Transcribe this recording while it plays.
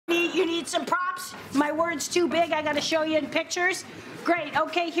need some props? My word's too big. I got to show you in pictures. Great.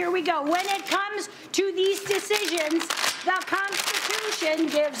 Okay, here we go. When it comes to these decisions, the Constitution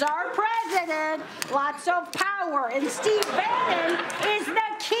gives our president lots of power, and Steve Bannon is the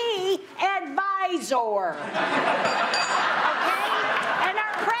key advisor. Okay? And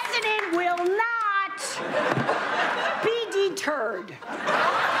our president will not be deterred.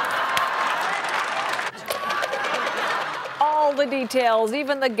 All the details,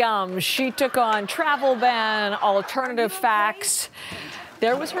 even the gums. She took on travel ban, alternative facts.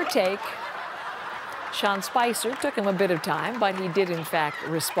 There was her take. Sean Spicer took him a bit of time, but he did, in fact,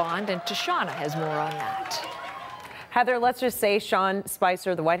 respond. And Tashana has more on that. Heather, let's just say Sean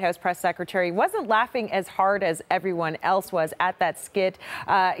Spicer, the White House press secretary, wasn't laughing as hard as everyone else was at that skit.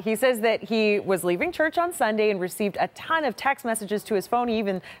 He says that he was leaving church on Sunday and received a ton of text messages to his phone.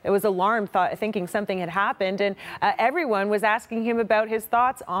 It was alarmed, thinking something had happened. And everyone was asking him about his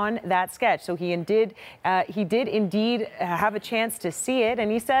thoughts on that sketch. So he did indeed have a chance to see it. And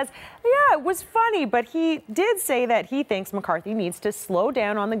he says, yeah, it was funny. But he did say that he thinks McCarthy needs to slow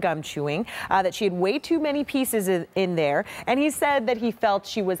down on the gum chewing, that she had way too many pieces in there, and he said that he felt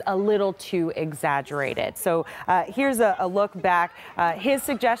she was a little too exaggerated. So here's a look back. His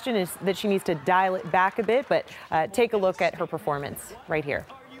suggestion is that she needs to dial it back a bit, but take a look at her performance right here.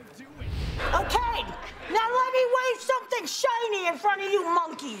 Okay, now let me wave something shiny in front of you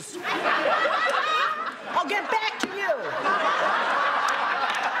monkeys. I'll get back to you.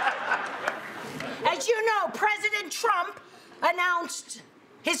 As you know, President Trump announced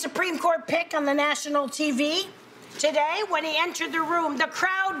his Supreme Court pick on the national TV. Today, when he entered the room, the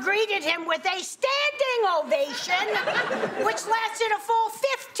crowd greeted him with a standing ovation, which lasted a full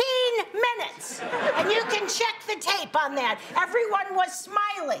 15 minutes. And you can check the tape on that. Everyone was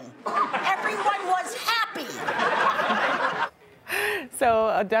smiling. Everyone was happy.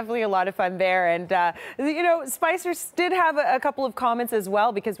 So definitely a lot of fun there. And, you know, Spicer did have a couple of comments as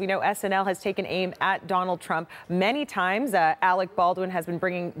well, because we know SNL has taken aim at Donald Trump many times. Alec Baldwin has been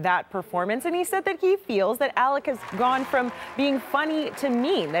bringing that performance, and he said that he feels that Alec has gone from being funny to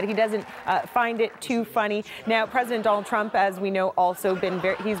mean, that he doesn't find it too funny. Now, President Donald Trump, as we know, also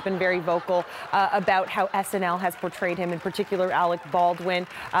he's been very vocal about how SNL has portrayed him, in particular Alec Baldwin.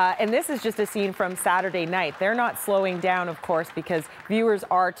 And this is just a scene from Saturday night. They're not slowing down, of course, because viewers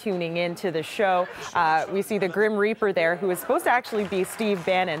are tuning in to the show. We see the Grim Reaper there, who is supposed to actually be Steve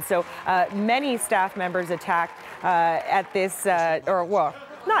Bannon. So many staff members attacked at this,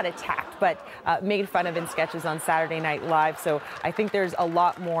 not attacked, but made fun of in sketches on Saturday Night Live. So I think there's a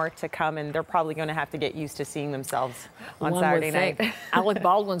lot more to come, and they're probably going to have to get used to seeing themselves on Saturday night. Alec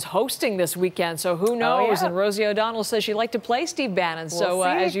Baldwin's hosting this weekend, so who knows? Oh, yeah. And Rosie O'Donnell says she'd like to play Steve Bannon. So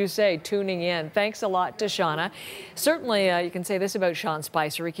as you say, tuning in. Thanks a lot to Shauna. Certainly, you can say this about Sean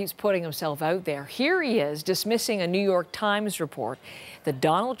Spicer. He keeps putting himself out there. Here he is dismissing a New York Times report that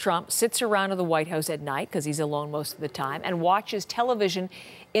Donald Trump sits around in the White House at night, because he's alone most of the time, and watches television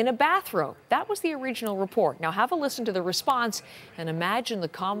in a bathrobe. That was the original report. Now have a listen to the response and imagine the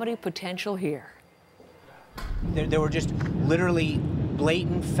comedy potential here. There were just literally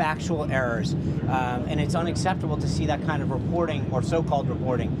blatant factual errors, and it's unacceptable to see that kind of reporting, or so-called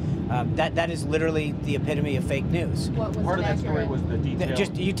reporting. That is literally the epitome of fake news. What was part of that story was the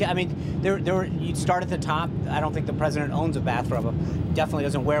detail. I mean, you'd start at the top. I don't think the president owns a bathrobe. Definitely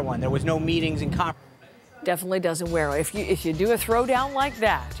doesn't wear one. There was no meetings and conferences. Definitely doesn't wear it. If you do a throwdown like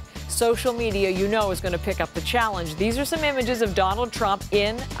that, social media, you know, is going to pick up the challenge. These are some images of Donald Trump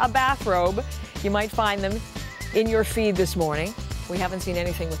in a bathrobe. You might find them in your feed this morning. We haven't seen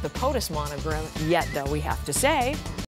anything with the POTUS monogram yet, though, we have to say.